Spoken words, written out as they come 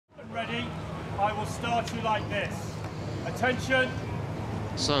I will start you like this. Attention.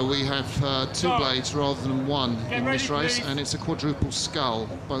 So we have two blades rather than one in this race, please. and it's a quadruple scull.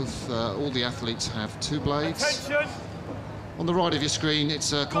 All the athletes have two blades. Attention. On the right of your screen,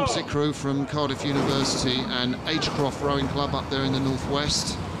 it's a composite crew from Cardiff University and Agecroft Rowing Club up there in the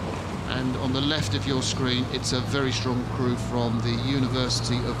northwest. And on the left of your screen, it's a very strong crew from the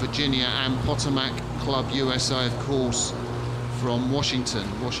University of Virginia and Potomac Club USA, of course, from Washington,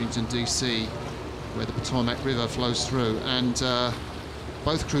 DC, where the Potomac River flows through. And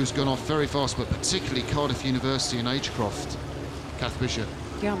both crews gone off very fast, but particularly Cardiff University and Agecroft. Kath Bishop.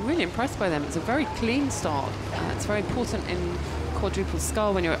 Yeah, I'm really impressed by them. It's a very clean start. It's very important in quadruple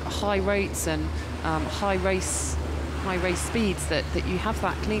scull when you're at high rates and high race speeds that you have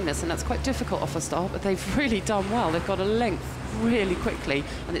that cleanness, and that's quite difficult off a start, but they've really done well. They've got a length really quickly,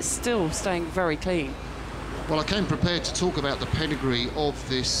 and it's still staying very clean. Well, I came prepared to talk about the pedigree of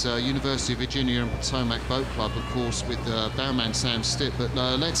this University of Virginia and Potomac Boat Club, of course, with bowman Sam Stitt, but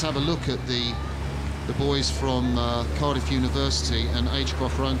let's have a look at the boys from Cardiff University and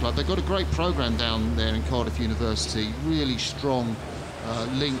Agecroft Rowing Club. They've got a great programme down there in Cardiff University, really strong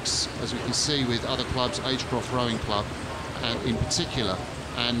links, as we can see, with other clubs, Agecroft Rowing Club in particular.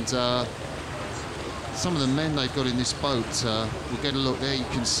 And some of the men they've got in this boat, we'll get a look there. You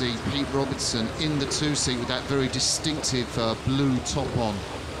can see Pete Robertson in the two-seat with that very distinctive blue top on.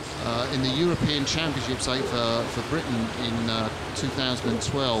 In the European Championships 8 for Britain in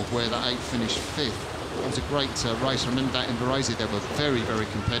 2012, where the 8 finished 5th. It was a great race. I remember that in Varese, they were very, very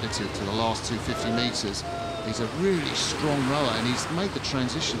competitive to the last 250 metres. He's a really strong rower, and he's made the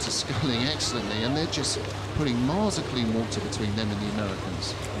transition to sculling excellently, and they're just putting miles of clean water between them and the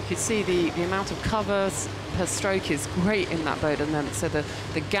Americans. You can see the amount of covers per stroke is great in that boat, and then so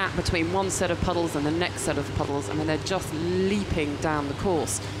the gap between one set of puddles and the next set of puddles, I mean, they're just leaping down the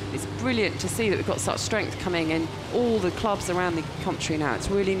course. It's brilliant to see that we've got such strength coming in all the clubs around the country now. It's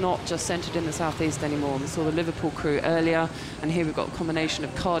really not just centred in the southeast anymore. We saw the Liverpool crew earlier, and here we've got a combination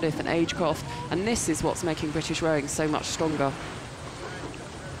of Cardiff and Agecroft, and this is what's making British rowing so much stronger.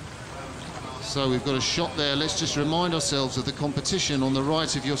 So we've got a shot there. Let's just remind ourselves of the competition on the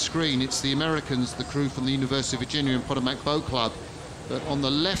right of your screen. It's the Americans, the crew from the University of Virginia and Potomac Boat Club. But on the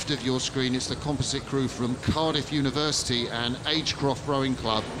left of your screen, it's the composite crew from Cardiff University and Agecroft Rowing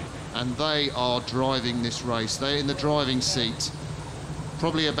Club. And they are driving this race. They're in the driving seat.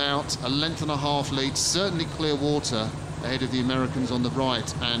 Probably about a length and a half lead, certainly clear water ahead of the Americans on the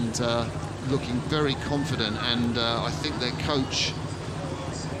right, and looking very confident. And I think their coach,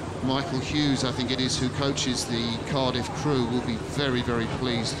 Michael Hughes, I think it is, who coaches the Cardiff crew, will be very, very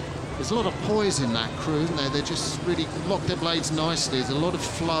pleased. There's a lot of poise in that crew, isn't there? They just really lock their blades nicely. There's a lot of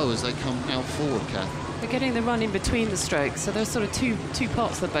flow as they come out forward, Kath. They're getting the run in between the strokes, so there's sort of two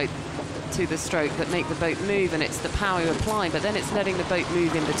parts of the boat to the stroke that make the boat move, and it's the power you apply, but then it's letting the boat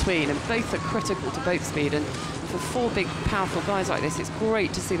move in between, and both are critical to boat speed. And for four big, powerful guys like this, it's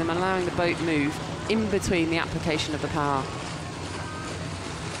great to see them allowing the boat move in between the application of the power.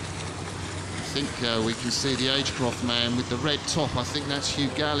 I think we can see the Agecroft man with the red top. I think that's Hugh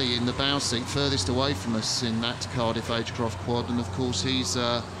Galley in the bow seat, furthest away from us in that Cardiff Agecroft quad. And of course, he's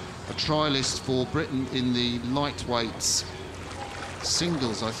a trialist for Britain in the lightweights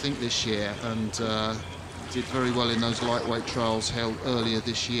singles, I think, this year, and did very well in those lightweight trials held earlier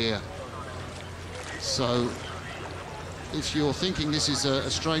this year. So if you're thinking this is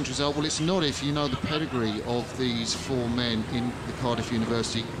a strange result, well, it's not if you know the pedigree of these four men in the Cardiff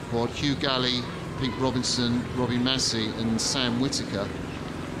University quad: Hugh Galley, Pete Robinson, Robbie Massey and Sam Whitaker.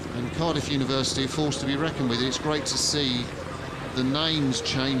 And Cardiff University are forced to be reckoned with. It's great to see the names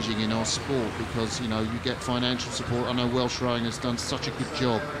changing in our sport, because, you know, you get financial support. I know Welsh Rowing has done such a good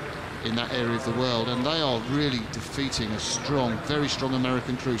job in that area of the world, and they are really defeating a strong, very strong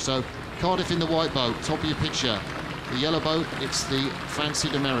American crew. So Cardiff in the white boat, top of your picture. The yellow boat, it's the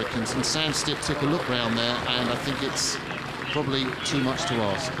fancied Americans, and Sam Stitt took a look round there, and I think it's probably too much to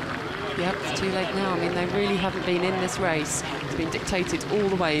ask. Yep, it's too late now. I mean, they really haven't been in this race. It's been dictated all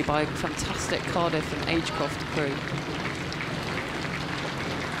the way by fantastic Cardiff and Agecroft crew.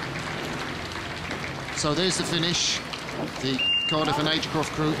 So there's the finish. The Cardiff and Agecroft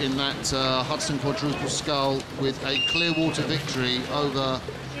crew in that Hudson quadruple scull with a clear water victory over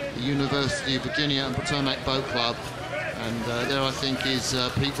the University of Virginia and Potomac Boat Club. And there, I think, is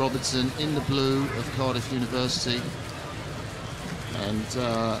Pete Robertson in the blue of Cardiff University. And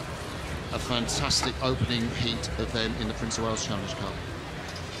a fantastic opening heat of them in the Prince of Wales Challenge Cup.